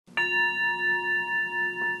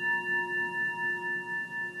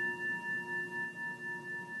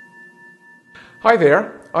Hi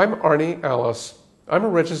there, I'm Arnie Alice. I'm a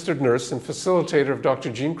registered nurse and facilitator of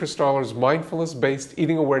Dr. Jean Christoller's mindfulness-based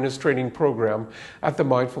eating awareness training program at the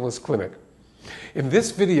Mindfulness Clinic. In this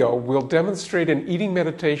video, we'll demonstrate an eating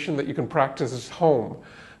meditation that you can practice at home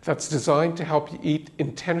that's designed to help you eat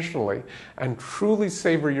intentionally and truly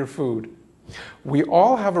savor your food. We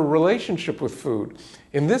all have a relationship with food.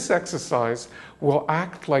 In this exercise, we'll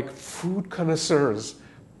act like food connoisseurs,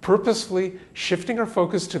 purposefully shifting our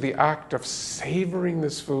focus to the act of savoring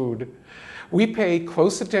this food. We pay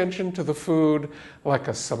close attention to the food like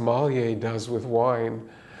a sommelier does with wine.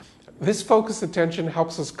 This focused attention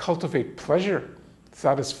helps us cultivate pleasure,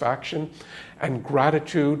 satisfaction, and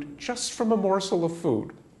gratitude just from a morsel of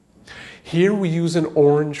food. Here we use an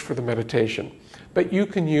orange for the meditation, but you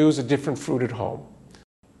can use a different fruit at home.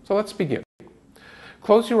 So let's begin.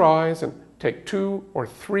 Close your eyes and take 2 or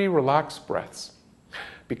 3 relaxed breaths.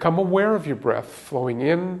 Become aware of your breath flowing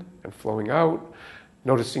in and flowing out,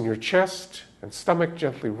 noticing your chest and stomach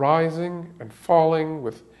gently rising and falling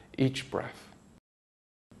with each breath.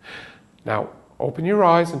 Now, open your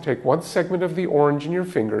eyes and take one segment of the orange in your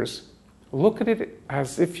fingers. Look at it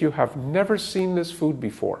as if you have never seen this food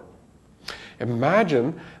before.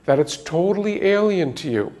 Imagine that it's totally alien to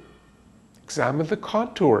you. Examine the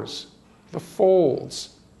contours, the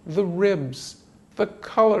folds, the ribs, the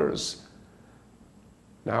colors.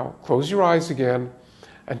 Now, close your eyes again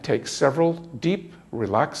and take several deep,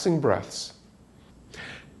 relaxing breaths.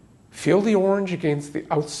 Feel the orange against the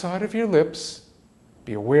outside of your lips.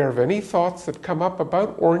 Be aware of any thoughts that come up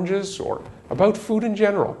about oranges or about food in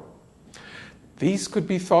general. These could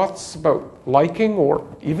be thoughts about liking or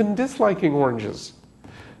even disliking oranges.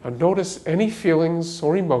 And notice any feelings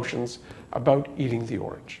or emotions about eating the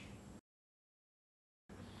orange.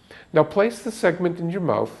 Now place the segment in your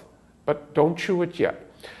mouth, but don't chew it yet.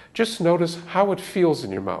 Just notice how it feels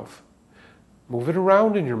in your mouth. Move it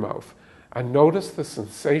around in your mouth and notice the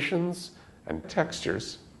sensations and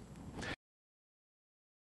textures.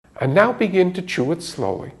 And now begin to chew it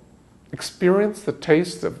slowly. Experience the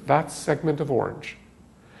taste of that segment of orange.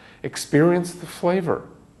 Experience the flavor,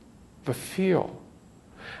 the feel,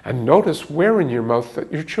 and notice where in your mouth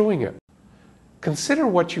that you're chewing it. Consider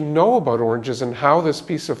what you know about oranges and how this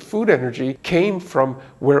piece of food energy came from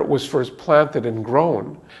where it was first planted and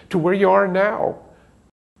grown to where you are now.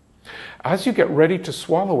 As you get ready to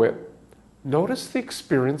swallow it, notice the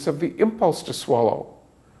experience of the impulse to swallow.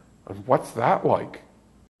 And what's that like?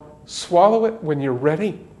 Swallow it when you're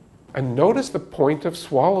ready. And notice the point of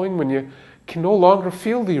swallowing when you can no longer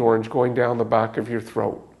feel the orange going down the back of your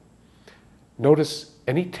throat. Notice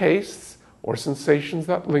any tastes or sensations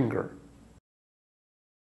that linger.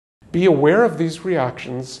 Be aware of these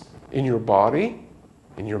reactions in your body,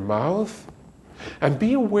 in your mouth, and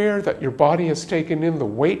be aware that your body has taken in the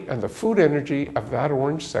weight and the food energy of that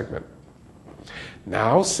orange segment.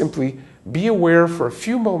 Now simply be aware for a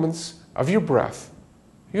few moments of your breath,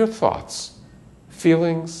 your thoughts,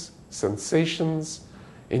 feelings, sensations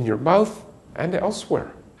in your mouth and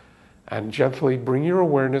elsewhere. And gently bring your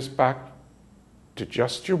awareness back to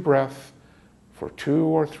just your breath for 2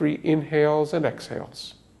 or 3 inhales and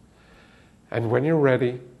exhales. And when you're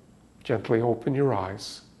ready, gently open your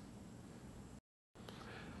eyes.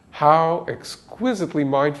 How exquisitely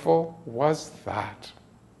mindful was that?